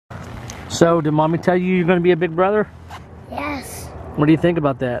So, did Mommy tell you you're going to be a big brother? Yes. What do you think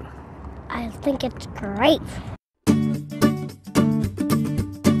about that? I think it's great.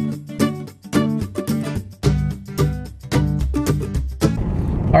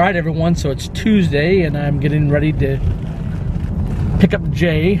 Alright everyone, so it's Tuesday and I'm getting ready to pick up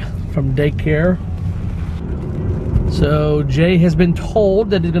Jay from daycare. So Jay has been told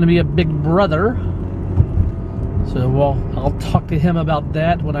that he's going to be a big brother. So I'll talk to him about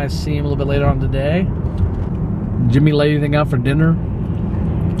that when I see him a little bit later on today. Jimmy lay anything out for dinner?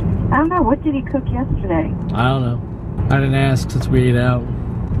 I don't know. What did he cook yesterday? I don't know. I didn't ask since we ate out.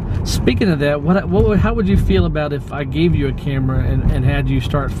 Speaking of that, how would you feel about if I gave you a camera and had you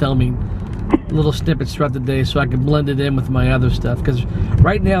start filming little snippets throughout the day so I could blend it in with my other stuff? Because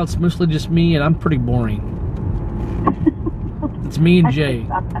right now it's mostly just me and I'm pretty boring. It's me and Jay.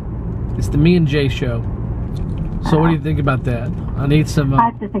 It's the me and Jay show. So what do you think about that? I need some... I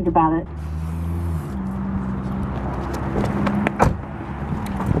have to think about it.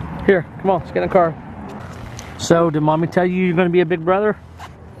 Here, come on, let's get in the car. So, did Mommy tell you you're going to be a big brother?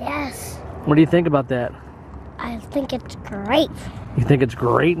 Yes. What do you think about that? I think it's great. You think it's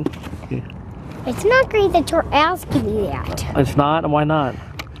great? It's not great that you're asking me that. It's not? Why not?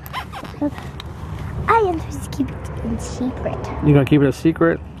 I am supposed to keep it in secret. You're going to keep it a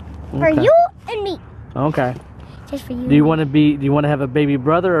secret? For you and me. Okay. Just for you. Do you want to have a baby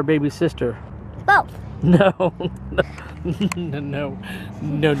brother or a baby sister? Both. No. No.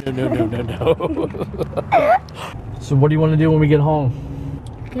 So what do you want to do when we get home?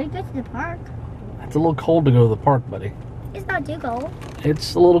 Could go to the park. It's a little cold to go to the park, buddy. It's not too cold.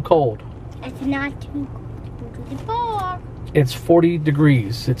 It's a little cold. It's not too cold to go to the park. It's 40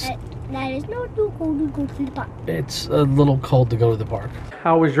 degrees. That is not too cold to go to the park. It's a little cold to go to the park.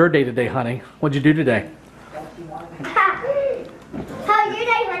 How was your day today, honey? What'd you do today? How was your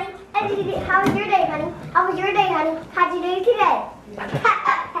day, honey? How was your day, honey? How was your day, honey? How'd you do today?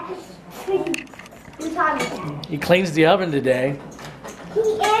 He cleans the oven today.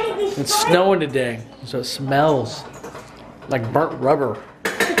 It's snowing today, so it smells like burnt rubber.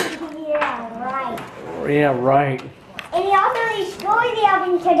 Yeah, right. Yeah, right. And he also destroyed the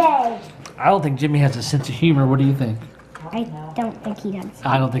oven today. I don't think Jimmy has a sense of humor. What do you think? I don't think he does.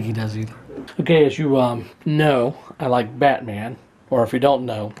 I don't think he does either. Okay, as you know, I like Batman. Or if you don't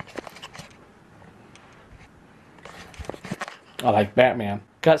know, I like Batman.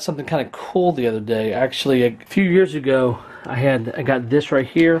 Got something kind of cool the other day. Actually, a few years ago, I got this right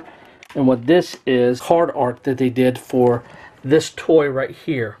here. And what this is, card art that they did for this toy right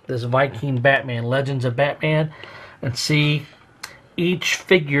here. This Viking Batman, Legends of Batman. And see, each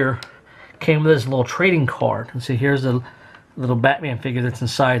figure came with this little trading card. And see, here's the little Batman figure that's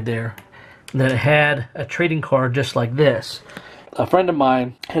inside there. And then it had a trading card just like this. A friend of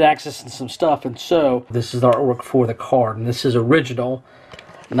mine had access to some stuff, and so this is the artwork for the card, and this is original.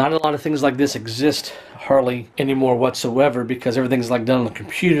 Not a lot of things like this exist hardly anymore whatsoever because everything's like done on the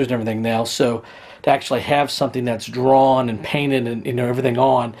computers and everything now. So to actually have something that's drawn and painted and everything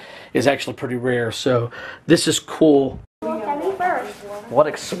on is actually pretty rare. So this is cool. Look at me first. What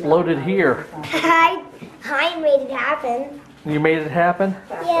exploded here? I made it happen. You made it happen?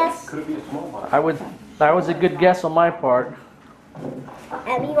 Yes. That was a good guess on my part.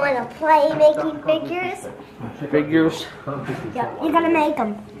 And you want to play making figures? Figures? Yep, you're going to make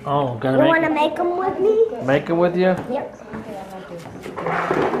them. Oh, You want to make them with me? Make them with you? Yep.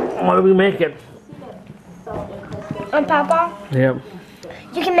 What do we make it? And Papa? Yep.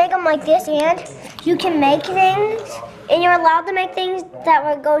 You can make them like this, and you can make things, and you're allowed to make things that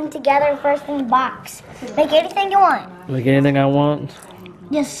are going together first in the box. Make anything you want. Make anything I want?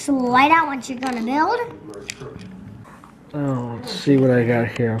 Just slide out what you're going to build. Oh, let's see what I got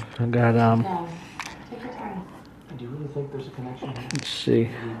here. I got, Do you really think there's a connection? let's see.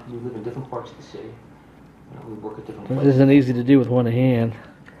 We live in different parts of the city. We work at different This places. isn't easy to do with one hand.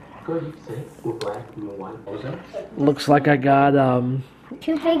 Go ahead, you can say it. We're black, we're white. What was that? Looks like I got,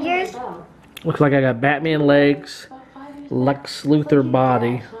 2 figures. looks like I got Batman legs, Lex Luthor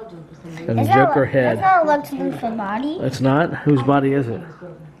body, and Joker head. That's not a Lex Luthor body. It's not? Whose body is it?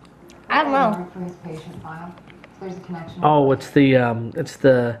 I don't know. Oh, it's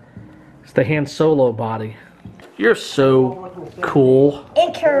the Han Solo body. You're so cool.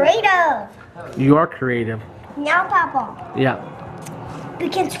 And creative. You are creative. Now, Papa, Yeah. we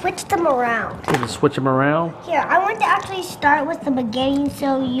can switch them around. You can switch them around. Here, I want to actually start with the beginning,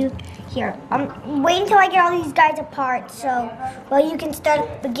 so you... Here, wait until I get all these guys apart, so... Well, you can start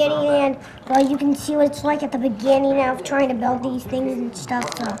at the beginning, and... Well, you can see what it's like at the beginning of trying to build these things and stuff,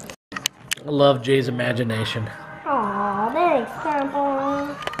 so... I love Jay's imagination. Aw, thanks,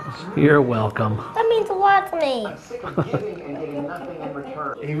 Papa. You're welcome. That means a lot to me.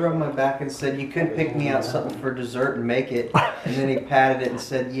 He rubbed my back and said, you could pick me out something for dessert and make it. And then he patted it and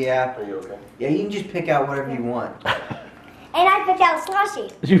said, yeah. Are you okay? Yeah, you can just pick out whatever you want. And I picked out a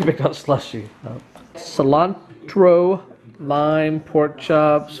slushie. You pick out slushy. Cilantro, lime, pork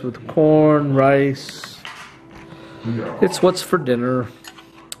chops with corn, rice. It's what's for dinner.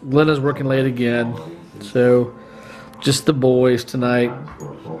 Glenna's working late again, so just the boys tonight.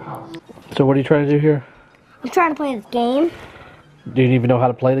 So what are you trying to do here? I'm trying to play this game. Do you even know how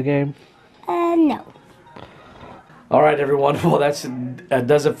to play the game? No. All right, everyone. Well, that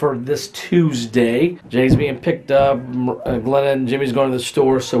does it for this Tuesday. Jay's being picked up. Glenna and Jimmy's going to the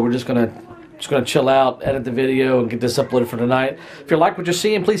store, so we're just gonna chill out, edit the video, and get this uploaded for tonight. If you like what you're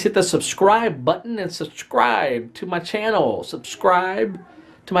seeing, please hit the subscribe button and subscribe to my channel. Subscribe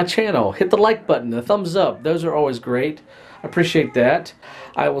to my channel. Hit the like button, the thumbs up. Those are always great. I appreciate that.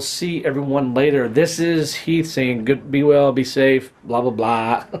 I will see everyone later. This is Heath saying, be well, be safe, blah, blah,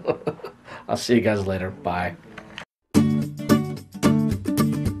 blah. I'll see you guys later. Bye.